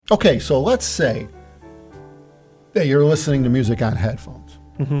Okay, so let's say that you're listening to music on headphones.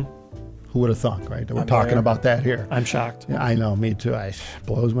 Mm-hmm. Who would have thought, right? That we're talking about that here. I'm shocked. Yeah, I know, me too. It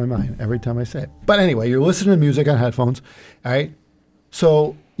blows my mind every time I say it. But anyway, you're listening to music on headphones, all right?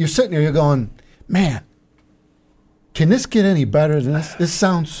 So you're sitting there, you're going, man, can this get any better than this? This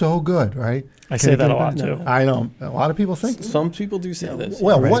sounds so good, right? I say that a lot, too. I know. A lot of people think. Some people do say this.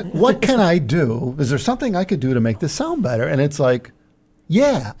 Well, what can I do? Is there something I could do to make this sound better? And it's like,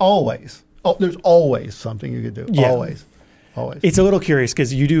 yeah, always. Oh, there's always something you could do. Yeah. Always. It's a little curious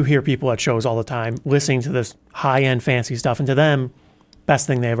because you do hear people at shows all the time listening to this high-end fancy stuff, and to them, best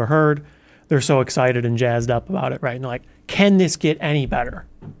thing they ever heard. They're so excited and jazzed up about it, right? And they're like, can this get any better?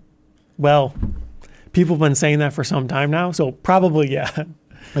 Well, people have been saying that for some time now, so probably, yeah.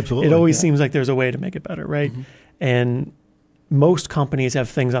 Absolutely. It always seems like there's a way to make it better, right? Mm-hmm. And most companies have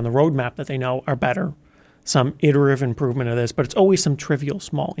things on the roadmap that they know are better, some iterative improvement of this, but it's always some trivial,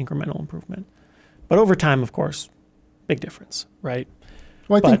 small, incremental improvement. But over time, of course, big difference, right?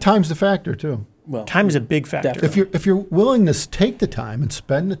 Well, I think time's the factor too. Well, time is a big factor. Definitely. If you're willing to take the time and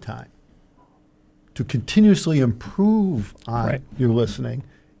spend the time to continuously improve on your listening,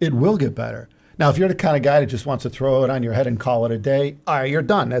 it will get better. Now, if you're the kind of guy that just wants to throw it on your head and call it a day, all right, you're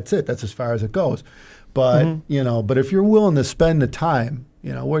done. That's it. That's as far as it goes. But but if you're willing to spend the time,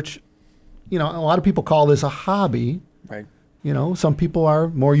 which, a lot of people call this a hobby. Right. Some people are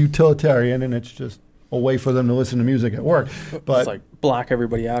more utilitarian, and it's just a way for them to listen to music at work. But it's like block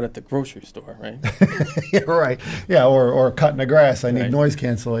everybody out at the grocery store, right? Yeah, right. Yeah, or cutting the grass. I need noise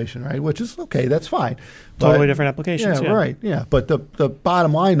cancellation, right? Which is okay. That's fine. Totally different applications. Yeah, right. Yeah, but the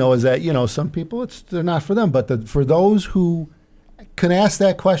bottom line though is that some people they're not for them, but for those who can ask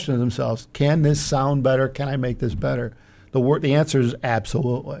that question of themselves, can this sound better? Can I make this better? The answer is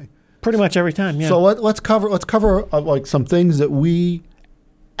absolutely. Pretty much every time. Yeah. So let's cover like some things that we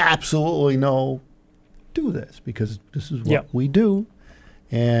absolutely know do this, because this is what we do,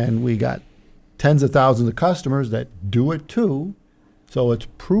 and we got tens of thousands of customers that do it too, so it's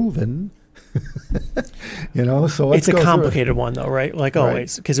proven. So it's a complicated one though, right? Like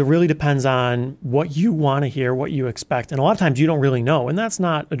always, because it really depends on what you want to hear, what you expect, and a lot of times you don't really know, and that's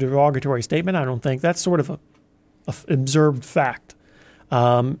not a derogatory statement. I don't think that's sort of a observed fact.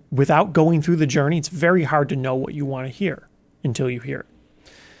 Without going through the journey, it's very hard to know what you want to hear until you hear it.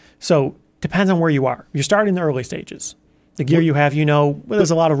 So depends on where you are. You're starting in the early stages. The gear you have,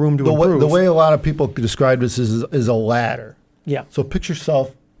 there's a lot of room to improve. The way a lot of people describe this is a ladder. Yeah. So picture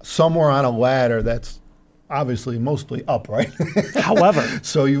yourself somewhere on a ladder that's obviously mostly upright. However.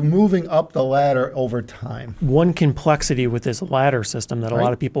 So you're moving up the ladder over time. One complexity with this ladder system that a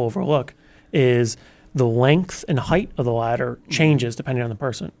lot of people overlook is the length and height of the ladder changes depending on the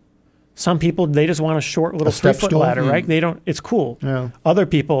person. Some people, they just want a short little 3-foot ladder, right? It's cool. Yeah. Other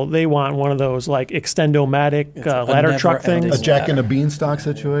people, they want one of those like Extend-O-Matic ladder truck things. A Jack and a Beanstalk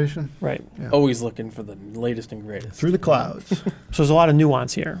situation. Right. Yeah. Always looking for the latest and greatest. Through the clouds. So there's a lot of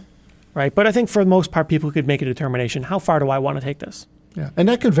nuance here, right? But I think for the most part, people could make a determination, how far do I want to take this? Yeah, and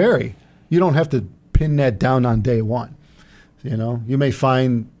that can vary. You don't have to pin that down on day one. You may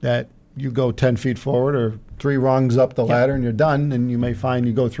find that you go 10 feet forward or 3 rungs up the ladder and you're done, and you may find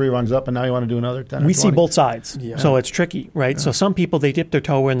you go 3 rungs up and now you want to do another 10 We see both sides, so it's tricky, right? Yeah. So some people, they dip their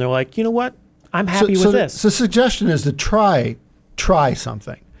toe in, they're like, you know what, I'm happy with this. So the suggestion is to try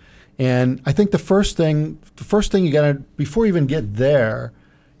something. And I think the first thing you got to, before you even get there,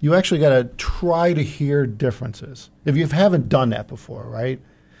 you actually got to try to hear differences. If you haven't done that before, right?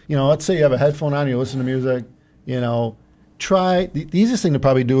 Let's say you have a headphone on, you listen to music, try, the easiest thing to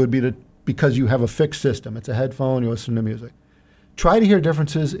probably do would be because you have a fixed system. It's a headphone, you listen to music. Try to hear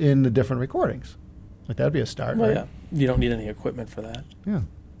differences in the different recordings. Like that'd be a start, right? Yeah. You don't need any equipment for that. Yeah.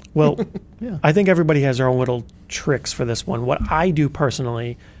 Well, I think everybody has their own little tricks for this one. What I do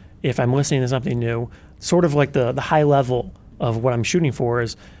personally, if I'm listening to something new, sort of like the high level of what I'm shooting for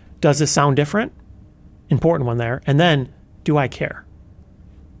is, does this sound different? Important one there. And then, do I care?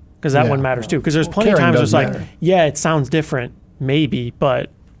 Because that one matters too. Because there's plenty of times it's like, it sounds different, maybe,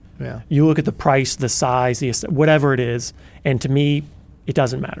 but you look at the price, the size, whatever it is, and to me, it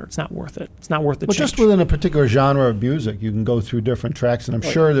doesn't matter. It's not worth it. It's not worth the change. Just within a particular genre of music, you can go through different tracks, and I'm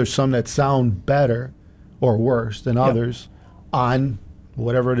sure there's some that sound better or worse than others on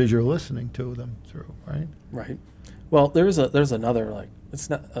whatever it is you're listening to them through, right? Right. Well, there's another, it's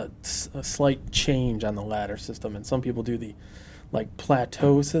not a slight change on the ladder system, and some people do the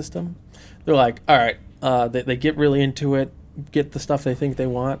plateau system. They're like, all right, they get really into it, get the stuff they think they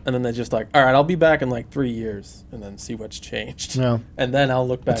want, and then they're just like, all right, I'll be back in 3 years and then see what's changed. Yeah. And then I'll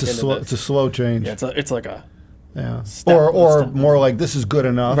look back into this. It's a slow change. Yeah, it's like a Yeah. step Or step. more like this is good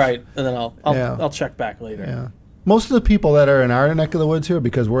enough. Right, and then Yeah. I'll check back later. Yeah. Most of the people that are in our neck of the woods here,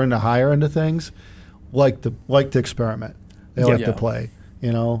 because we're in the higher end of things, like to experiment. They like Yeah. to play.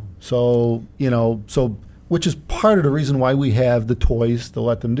 So which is part of the reason why we have the toys to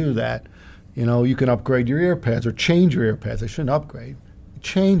let them do that. You can upgrade your ear pads or change your ear pads. They shouldn't upgrade.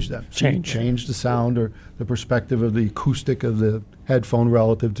 Change them. So you change the sound or the perspective of the acoustic of the headphone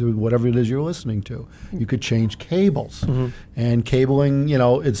relative to whatever it is you're listening to. You could change cables. And cabling,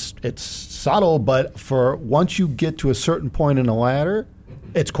 it's subtle, but for once you get to a certain point in the ladder,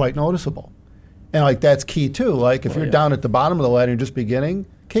 it's quite noticeable. And like that's key too. Like if you're down at the bottom of the ladder and you're just beginning,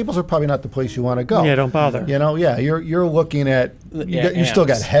 cables are probably not the place you want to go. Yeah, don't bother. You're looking at you still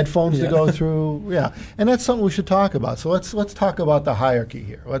got headphones to go through. Yeah, and that's something we should talk about. So let's talk about the hierarchy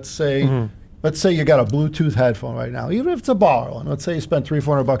here. Let's say you got a Bluetooth headphone right now, even if it's a borrow one. Let's say you spent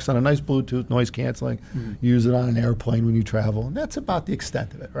 $300-400 on a nice Bluetooth noise canceling. You use it on an airplane when you travel, and that's about the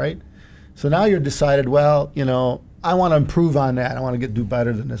extent of it, right? So now you're decided, well, I want to improve on that. I want to do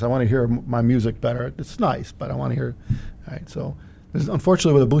better than this. I want to hear my music better. It's nice, but I want to hear. All right, so.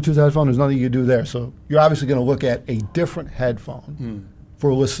 Unfortunately, with a Bluetooth headphone, there's nothing you can do there. So you're obviously going to look at a different headphone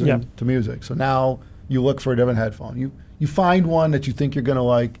for listening to music. So now you look for a different headphone. You find one that you think you're going to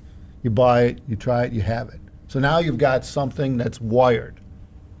like. You buy it. You try it. You have it. So now you've got something that's wired.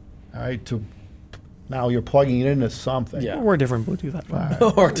 All right. Now you're plugging it into something. Yeah. Or a different Bluetooth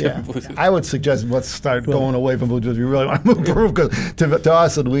headphone. Or different Bluetooth. I would suggest let's start going away from Bluetooth if you really want to improve, because to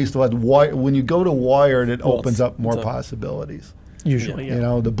us at least, when you go to wired, it opens up more possibilities. Usually,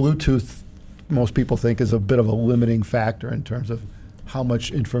 The Bluetooth, most people think, is a bit of a limiting factor in terms of how much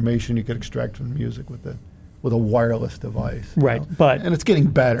information you could extract from music with a wireless device. Right, but and it's getting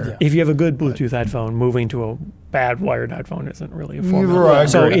better. if you have a good Bluetooth headphone, moving to a bad wired headphone isn't really a formula. Right,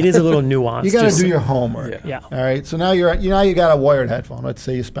 so agree. it is a little nuanced. You got to do your homework. Yeah. All right. So now you got a wired headphone. Let's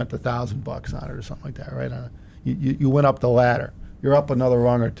say you spent $1,000 on it or something like that, right? You went up the ladder. You're up another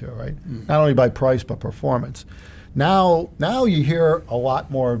rung or two, right? Not only by price but performance. Now you hear a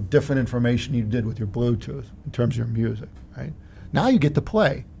lot more different information you did with your Bluetooth in terms of your music, right? Now you get to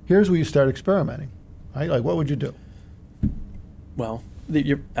play. Here's where you start experimenting, right? Like, what would you do? Well,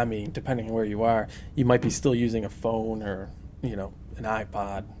 depending on where you are, you might be still using a phone or, an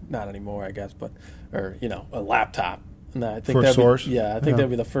iPod. Not anymore, I guess, or a laptop. And I think For a source? that'd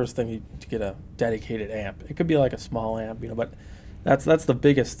be the first thing to get a dedicated amp. It could be like a small amp, but that's the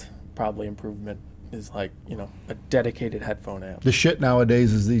biggest probably improvement. Is like, a dedicated headphone amp. The shit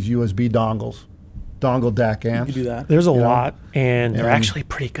nowadays is these USB dongle DAC amps. You can do that. There's a lot, and they're actually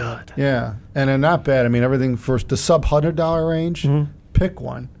pretty good. Yeah, and they're not bad. I mean, everything first the sub $100 range. Pick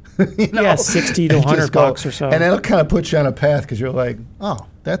one. Yeah, $60 to $100 or so, and it'll kind of put you on a path because you're like, oh,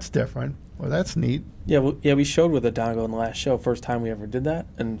 that's different, or that's neat. Yeah, we showed with a dongle in the last show, first time we ever did that,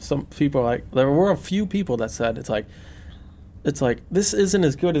 and some people there were a few people that said it's like this isn't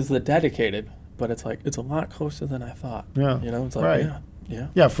as good as the dedicated. But it's a lot closer than I thought. Yeah. It's like, right.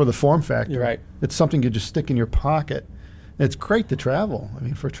 Yeah, for the form factor. You're right. It's something you just stick in your pocket. It's great to travel. I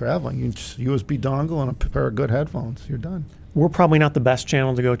mean, for traveling, you just USB dongle and a pair of good headphones. You're done. We're probably not the best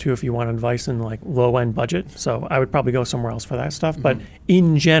channel to go to if you want advice in like low-end budget. So I would probably go somewhere else for that stuff. But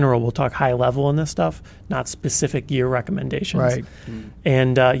in general, we'll talk high level in this stuff, not specific gear recommendations. Right.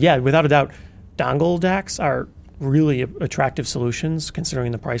 And without a doubt, dongle DACs are really attractive solutions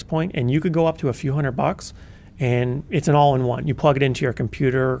considering the price point, and you could go up to a few $100 and it's an all-in-one. You plug it into your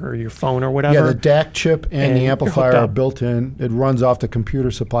computer or your phone or whatever. Yeah, the DAC chip and the amplifier are up. built in. It runs off the computer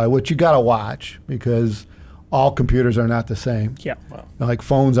supply, which you got to watch because all computers are not the same. Yeah. Wow. Like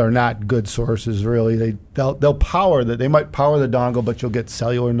phones are not good sources, really. They'll power that. They might power the dongle, but you'll get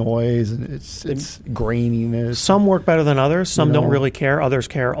cellular noise and it's graininess. Some work better than others. Some don't really care. Others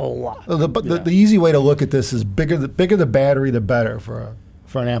care a lot. The easy way to look at this is bigger the battery, the better for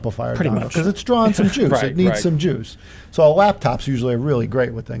an amplifier. Pretty dongle, much. because it's drawing some juice. Right, it needs right. some juice. So laptops usually are really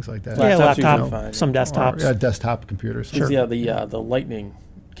great with things like that. Yeah, Laptops usually laptop, fine. some desktops. Or, desktop computers. Sure. Yeah, the Lightning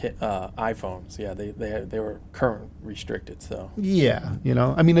iPhones. Yeah, they were current restricted. So Yeah,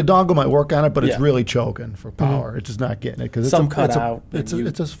 I mean, the dongle might work on it, but it's Yeah. really choking for power. It's just not getting it because Some cut out, It's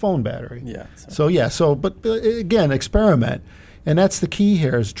and a phone battery. yeah. But again, experiment, and that's the key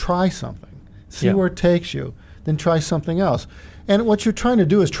here: is try something, see where it takes you, then try something else. And what you're trying to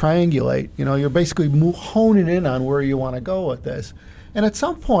do is triangulate. You're basically honing in on where you want to go with this. And at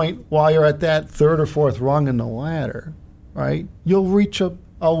some point, while you're at that third or fourth rung in the ladder, right, you'll reach a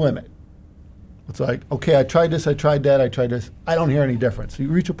limit. It's like, okay, I tried this, I tried that, I tried this. I don't hear any difference. You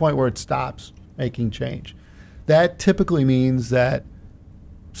reach a point where it stops making change. That typically means that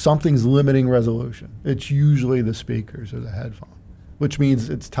something's limiting resolution. It's usually the speakers or the headphone, which means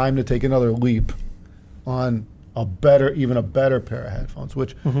it's time to take another leap on even a better pair of headphones,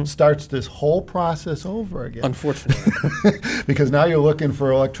 which starts this whole process over again. Unfortunately. Because now you're looking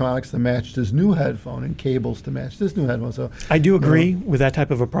for electronics to match this new headphone and cables to match this new headphone. So I do agree with that type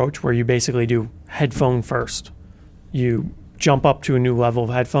of approach where you basically do headphone first. You jump up to a new level of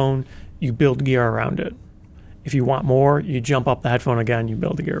headphone, you build gear around it. If you want more, you jump up the headphone again, you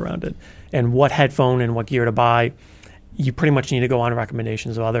build the gear around it. And what headphone and what gear to buy, you pretty much need to go on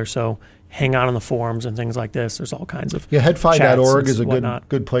recommendations of others. So hang out on the forums and things like this. There's all kinds of headfi.org is a whatnot.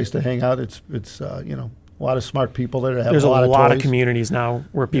 good place to hang out. It's a lot of smart people that have There's a lot of communities now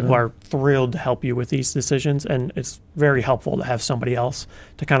where people are thrilled to help you with these decisions, and it's very helpful to have somebody else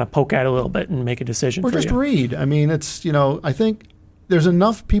to kind of poke at a little bit and make a decision or for just you. read. I mean, it's, I think there's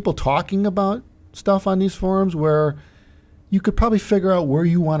enough people talking about stuff on these forums where you could probably figure out where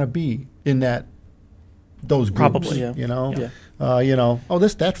you want to be in those groups. Probably, yeah.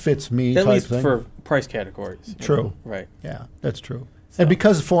 That fits me. At type least thing. for price categories. True. Right. Yeah, that's true. So. And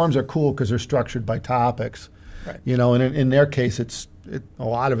because forums are cool because they're structured by topics, right. And in their case, a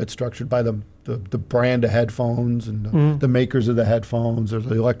lot of it's structured by the brand of headphones and the makers of the headphones or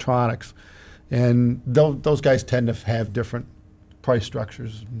the electronics. And those guys tend to have different price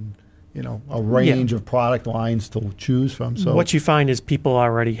structures and, a range of product lines to choose from. So what you find is people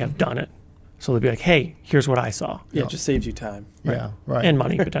already have done it. So they'll be like, hey, here's what I saw. Yeah, it just saves you time. Yeah, right. And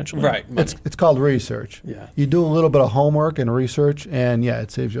money, potentially. Right. Money. It's called research. Yeah. You do a little bit of homework and research, and,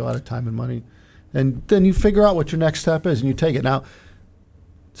 it saves you a lot of time and money. And then you figure out what your next step is, and you take it. Now,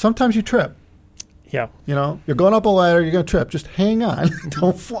 sometimes you trip. Yeah. You're going up a ladder, you're going to trip. Just hang on.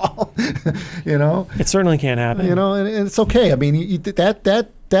 Don't fall. It certainly can't happen. And it's okay. I mean,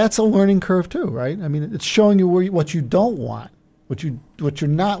 that's a learning curve too, right? I mean, it's showing you what you don't want. What you're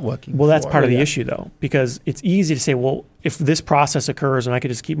not looking for. Well, that's part of the issue, though, because it's easy to say, well, if this process occurs and I could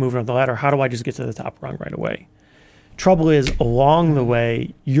just keep moving up the ladder, how do I just get to the top rung right away? Trouble is, along the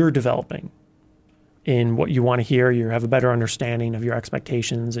way, you're developing in what you want to hear. You have a better understanding of your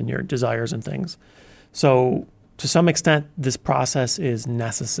expectations and your desires and things. So, to some extent, this process is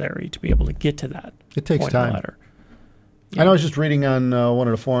necessary to be able to get to that. It takes point on the time. ladder. I know I was just reading on one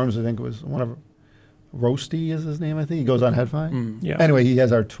of the forums. I think it was one of Roasty is his name, I think. He goes on HeadFi. Yeah. Anyway, he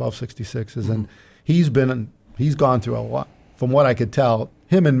has our 1266s, and he's gone through a lot. From what I could tell,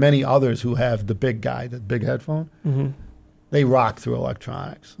 him and many others who have the big headphone, they rock through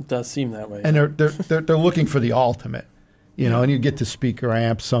electronics. It does seem that way. And they're looking for the ultimate, and you get to speaker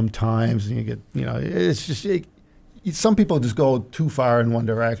amps sometimes, and you get, it's just some people just go too far in one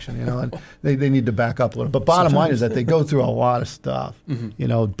direction, and they need to back up a little. But bottom line is that they go through a lot of stuff,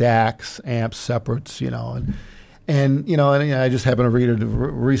 DACs, amps, separates, and I just happened to read it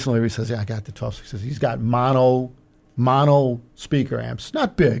recently where he says, I got the 1260s. He's got mono speaker amps,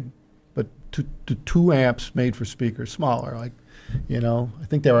 not big, but two amps made for speakers, smaller, like, I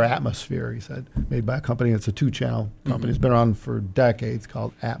think they were Atmosphere, he said, made by a company that's a 2-channel company. It's been around for decades,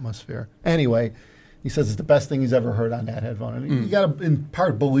 called Atmosphere. Anyway, he says it's the best thing he's ever heard on that headphone. And you got to, in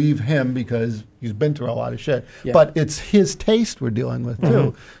part, believe him because he's been through a lot of shit. Yeah. But it's his taste we're dealing with,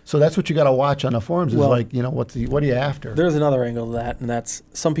 too. So that's what you got to watch on the forums is what are you after? There's another angle to that, and that's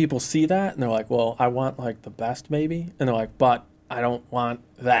some people see that, and they're like, well, I want, like, the best, maybe. And they're like, but I don't want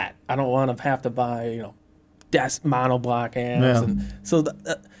that. I don't want to have to buy, monoblock amps. Yeah. And so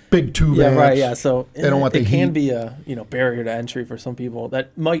big tube yeah, amps. right, yeah. So they don't want the it heat. can be a barrier to entry for some people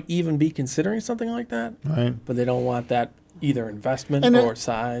that might even be considering something like that, right? But they don't want that either investment or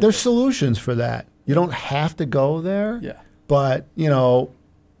size. There's solutions for that. You don't have to go there. Yeah. But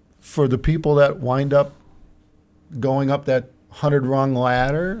for the people that wind up going up that 100-rung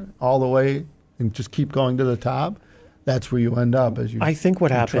ladder all the way and just keep going to the top, that's where you end up. I think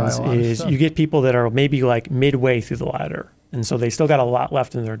what happens is you get people that are maybe like midway through the ladder. And so they still got a lot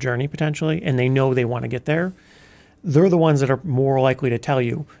left in their journey potentially, and they know they want to get there. They're the ones that are more likely to tell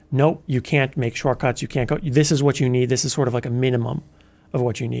you, nope, you can't make shortcuts. You can't go. This is what you need. This is sort of like a minimum of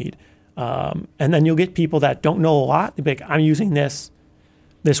what you need. And then you'll get people that don't know a lot. They'll be like, I'm using this.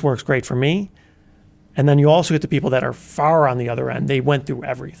 This works great for me. And then you also get the people that are far on the other end. They went through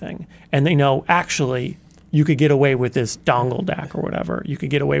everything. And they know, actually, you could get away with this dongle DAC or whatever. You could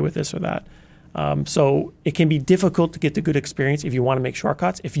get away with this or that. So it can be difficult to get the good experience if you want to make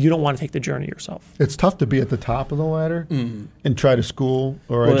shortcuts, if you don't want to take the journey yourself. It's tough to be at the top of the ladder and try to school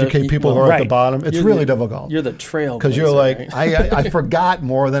or Well, educate people who are at the bottom. It's You're really the- difficult. You're the trail Because you're like, right? I forgot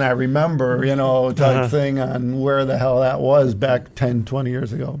more than I remember, type thing on where the hell that was back 10, 20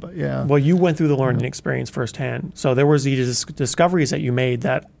 years ago. But yeah. Well, you went through the learning experience firsthand. So there was these discoveries that you made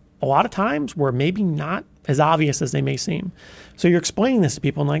that a lot of times were maybe not as obvious as they may seem. So you're explaining this to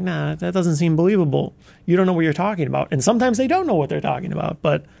people and like, nah, that doesn't seem believable. You don't know what you're talking about. And sometimes they don't know what they're talking about,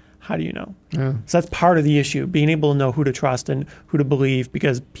 but how do you know? Yeah. So that's part of the issue, being able to know who to trust and who to believe,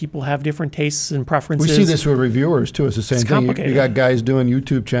 because people have different tastes and We preferences. see this with reviewers too. It's the same It's thing. You complicated. got guys doing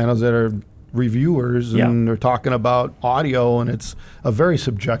YouTube channels that are reviewers and they're talking about audio, and it's a very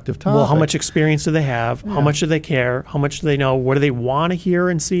subjective topic. Well, how much experience do they have? How much do they care? How much do they know? What do they want to hear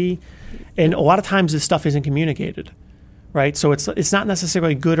and see? And a lot of times this stuff isn't communicated, right? So it's not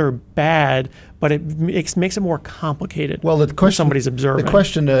necessarily good or bad, but it makes it more complicated. Well, the when question somebody's observing. The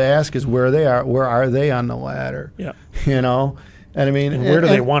question to ask is where they are. Where are they on the ladder? Yeah. And I mean, And where do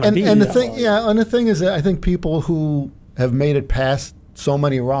they wanna be? And the Yeah. thing, and the thing is that I think people who have made it past so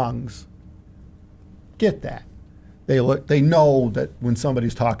many rungs get that. They know that when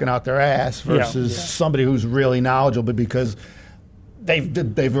somebody's talking out their ass versus somebody who's really knowledgeable because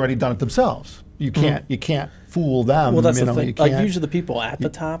they've already done it themselves. You can't fool them. Well, that's you the know, thing. you Like can't- usually the people at the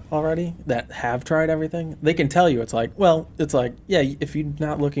top already that have tried everything, they can tell you. It's like, if you're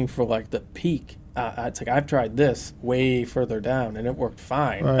not looking for like the peak, it's like I've tried this way further down and it worked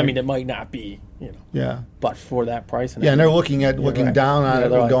fine. I Right. mean, it might not be, yeah. but for that price. Yeah, and they're looking right. down on Yeah, it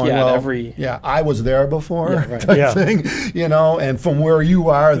they're and like, going, yeah, well, every- I was there before, Yeah, right. type Yeah. thing, and from where you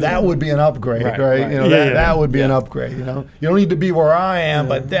are, that would be an upgrade, right? Right. You know, Yeah, yeah. that would be an upgrade, you don't need to be where I am,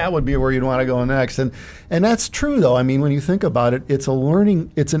 but that would be where you'd want to go next. And that's true, though. I mean, when you think about it, it's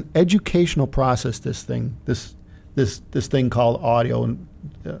it's an educational process, this thing called audio and,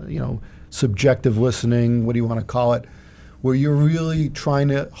 subjective listening, what do you want to call it, where you're really trying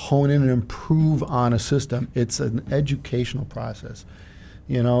to hone in and improve on a system. It's an educational process.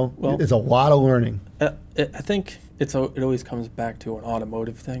 Well, it's a lot of learning. I think it always comes back to an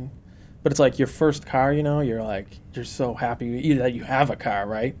automotive thing, but it's like your first car. You're so happy that you have a car,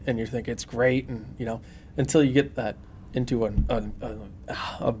 right? And you think it's great, and until you get that into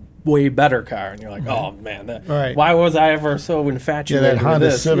a way better car, and you're like, oh man, Right. why was I ever so infatuated? that with Honda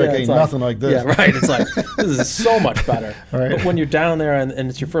this? Civic it's ain't nothing like this. Yeah, right. It's like this is so much better. Right. But when you're down there and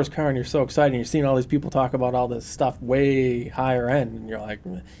it's your first car and you're so excited, and you're seeing all these people talk about all this stuff way higher end, and you're like,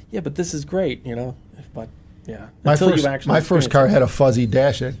 yeah, but this is great, But yeah, My until first, you actually my first experience car it. had a fuzzy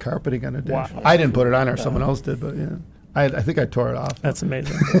dash. It had carpeting on the dash. Wow. I didn't put it on there. Someone else did, but I think I tore it off. That's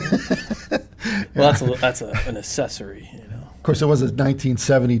amazing. Well, that's an accessory, Of course, it was a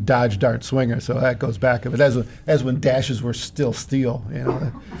 1970 Dodge Dart Swinger, so that goes back a bit. As when dashes were still steel,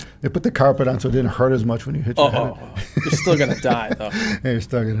 They put the carpet on so it didn't hurt as much when you hit your head. You're still gonna die though. You're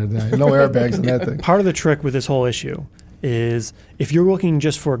still gonna die. No airbags in that thing. Part of the trick with this whole issue is if you're looking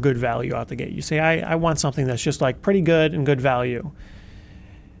just for a good value out the gate, you say, I want something that's just like pretty good and good value.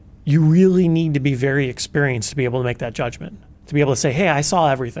 You really need to be very experienced to be able to make that judgment, to be able to say, hey, I saw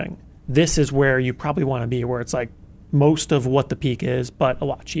everything. This is where you probably want to be, where it's like most of what the peak is, but a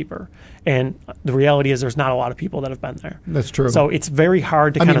lot cheaper. And the reality is there's not a lot of people that have been there. That's true. So it's very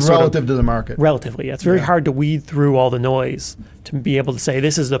hard to I kind mean, of sort relative of, to the market. relatively, it's very hard to weed through all the noise to be able to say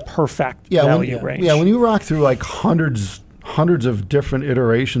this is the perfect value range. Yeah, when you rock through like hundreds of different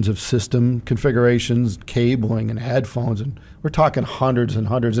iterations of system configurations, cabling, and headphones, and we're talking hundreds and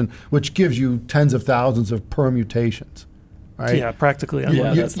hundreds, and which gives you tens of thousands of permutations, right? Yeah, practically. Yeah,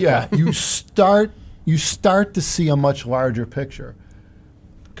 unlimited. that's the problem. you start to see a much larger picture.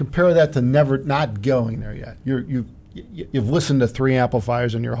 Compare that to not going there yet. You've listened to 3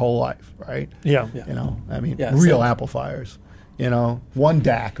 amplifiers in your whole life, right? Yeah. Yeah, Real so- amplifiers. 1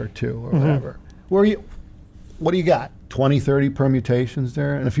 DAC or 2 or whatever. What do you got? 20, 30 permutations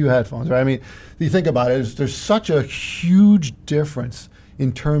there, and a few headphones, right? I mean, you think about it, there's such a huge difference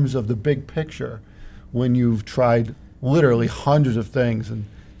in terms of the big picture when you've tried literally hundreds of things, and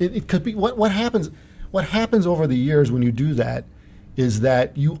it could be what happens over the years when you do that is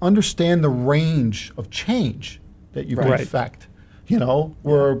that you understand the range of change that you can Right. affect,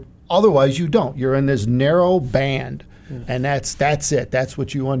 where otherwise you don't. You're in this narrow band, and that's it. That's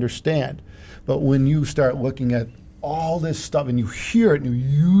what you understand. But when you start looking at all this stuff and you hear it and you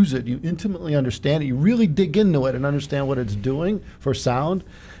use it, you intimately understand it, you really dig into it and understand what it's doing for sound,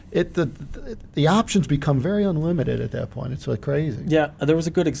 the options become very unlimited at that point. It's like crazy. Yeah, there was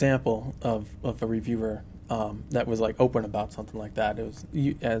a good example of a reviewer that was like open about something like that. It was,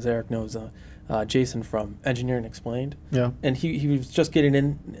 as Eric knows, Jason from Engineering Explained. Yeah. And he was just getting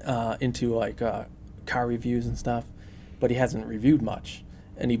into like car reviews and stuff, but he hasn't reviewed much.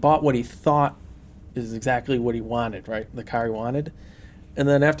 And he bought what he thought is exactly what he wanted, right? The car he wanted. And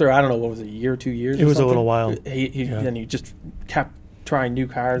then after, I don't know, what was it, a year, 2 years? It was a little while. Then he just kept trying new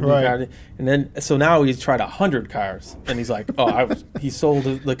cars, Right. and then so now he's tried 100 cars, and he's like, he sold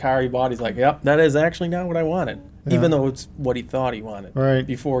the car he bought. He's like, yep, that is actually not what I wanted, even though it's what he thought he wanted Right.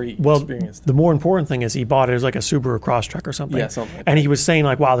 before he Well, experienced it. the more important thing is he bought it as like a Subaru Crosstrek or something. Yeah, something like and that. he was saying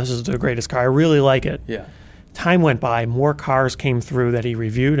like, wow, this is the greatest car. I really like it. Yeah, Time went by, more cars came through that he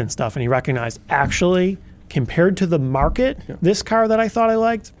reviewed and stuff, and he recognized, actually, compared to the market, this car that I thought I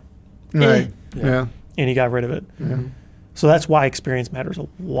liked, Right. Yeah. Yeah. and he got rid of it. So that's why experience matters a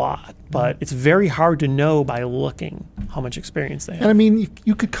lot. But it's very hard to know by looking how much experience they have. And I mean,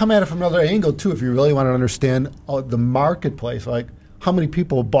 you could come at it from another angle too if you really want to understand the marketplace. Like, how many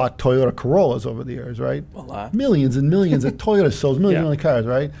people bought Toyota Corollas over the years, right? a lot. Millions and millions of Toyota sells millions Yeah. of cars,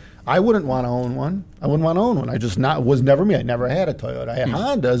 right? I wouldn't want to own one. I wouldn't want to own one. I just was never me. I never had a Toyota. I had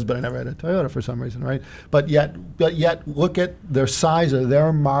Hondas, but I never had a Toyota for some reason, right? But yet look at their size of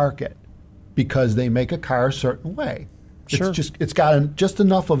their market because they make a car a certain way. Sure. It's got just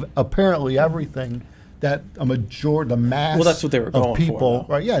enough of apparently everything that the mass Well, that's what they were going of for, people,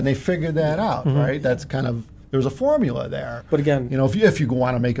 though. right? Yeah, and they figured that out, right? That's kind of, there's a formula there. But again, You know, if you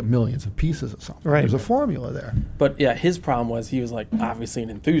want to make it millions of pieces of something, Right. there's a formula there. but yeah, his problem was he was like obviously an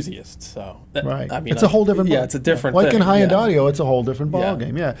enthusiast. So Right. I mean, it's a whole different. Yeah, it's a different. Like thing. in high-end yeah. audio, it's a whole different Yeah.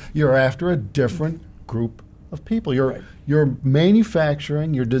 ballgame. Yeah, you're after a different group of people. Right. You're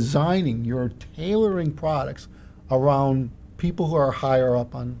manufacturing, you're designing, you're tailoring products around people who are higher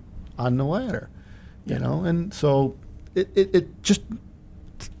up on the ladder. You know, and so it just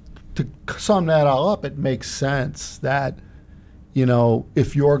to sum that all up, it makes sense that, you know,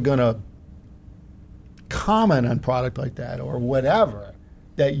 if you're gonna comment on product like that or whatever,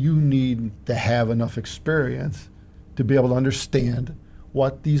 that you need to have enough experience to be able to understand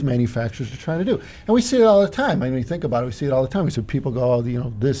what these manufacturers are trying to do. And we see it all the time. I mean, think about it. We see it all the time. We see people go, oh, you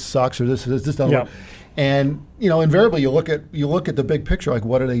know, this sucks or this doesn't Yeah. work. And, you know, invariably you look at the big picture, like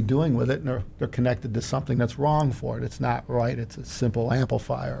what are they doing with it? And they're connected to something that's wrong for it. It's not right. It's a simple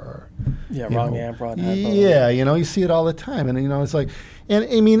amplifier or Yeah, you wrong know, amp, wrong amp. yeah, you know, you see it all the time. And, you know, it's like, and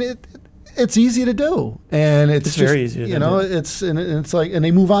I mean, it's easy to do. And it's It's just, very easy to you know, do. it's like, and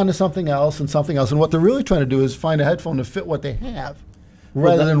they move on to something else and something else. And what they're really trying to do is find a headphone to fit what they have.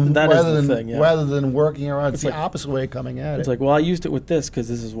 Well, Rather that is the thing, yeah. rather than working around, it's It's the like- opposite way of coming at It's it. like, well, I used it with this because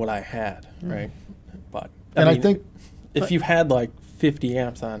this is what I had, right? But And I mean, think- if you had like 50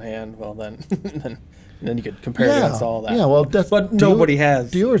 amps on hand, well, then then you could compare against all that. Yeah, well, that's but nobody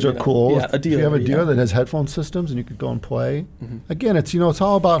has. Dealers you are know, cool. Yeah, a If dealer. you have a yeah. dealer that has headphone systems and you could go and play. Mm-hmm. Again, it's it's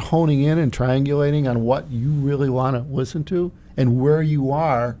all about honing in and triangulating on what you really want to listen to and where you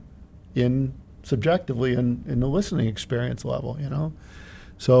are in subjectively in the listening experience level. You know,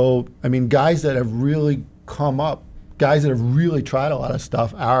 so I mean, guys that have really come up, guys that have really tried a lot of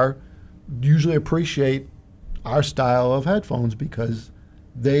stuff, are usually appreciate our style of headphones because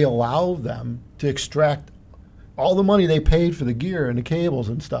they allow them to extract all the money they paid for the gear and the cables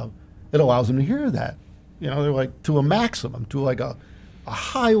and stuff. It allows them to hear that. You know, they're like to a maximum, to like a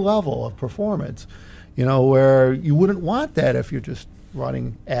high level of performance, you know, where you wouldn't want that if you're just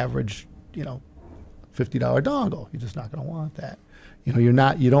running average, you know, $50 dongle. You're just not going to want that. You know, you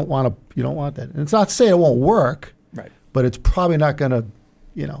don't want that. And it's not to say it won't work, Right. but it's probably not going to,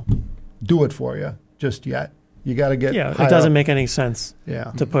 you know, do it for you just yet. You got to get Yeah, it higher doesn't up. make any sense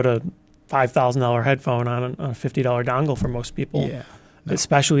Yeah. to put a $5,000 headphone on a $50 dongle for most people. Yeah. No.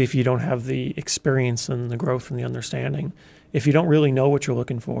 Especially if you don't have the experience and the growth and the understanding. If you don't really know what you're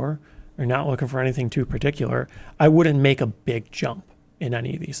looking for, or not looking for anything too particular, I wouldn't make a big jump in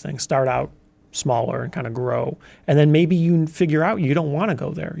any of these things. Start out smaller and kind of grow. And then maybe you figure out you don't want to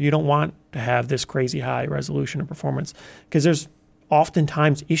go there. You don't want to have this crazy high resolution of performance because there's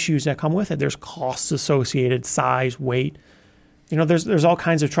oftentimes issues that come with it. There's costs associated, size, weight. You know, there's all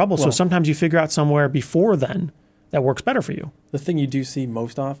kinds of trouble. So Well- sometimes you figure out somewhere before then that works better for you. The thing you do see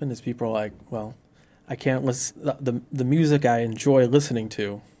most often is people are like, well, I can't listen. The music I enjoy listening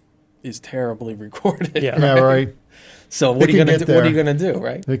to is terribly recorded. Yeah. Yeah, right. So what are you can gonna get do? What are there. you gonna do,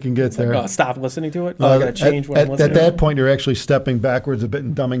 right? It can get It's like, there. oh, stop listening to it. Oh, I gotta change what I'm At listening that to. point, you're actually stepping backwards a bit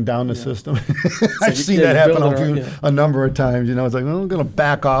and dumbing down the system. I've you- seen yeah, that you happen build it around, a number of times. You know, it's like, well, I'm going to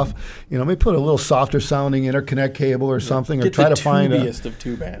back off. You know, maybe put a little softer sounding interconnect cable or something, or Get try the to find a. tubiest of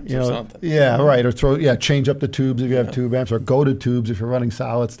tube amps You or know, something. yeah, right. Or change up the tubes if you have tube amps, or go to tubes if you're running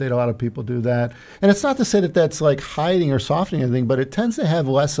solid state. A lot of people do that. And it's not to say that that's like hiding or softening anything, but it tends to have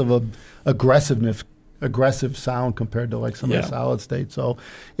less of a aggressive sound compared to like some of the solid state. So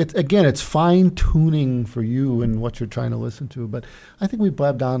it's fine tuning for you and what you're trying to listen to. But I think we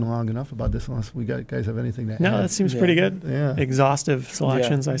blabbed on long enough about this unless guys have anything to add. No, that seems pretty good. Yeah. Exhaustive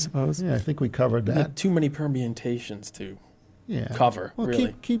selections, I suppose. Yeah, I think we covered that. Too many permutations to Yeah. cover. Well,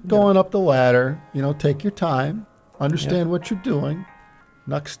 really. keep going up the ladder. You know, take your time. Understand what you're doing.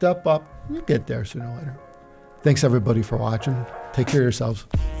 Next step up. You'll get there sooner or later. Thanks everybody for watching. Take care of yourselves.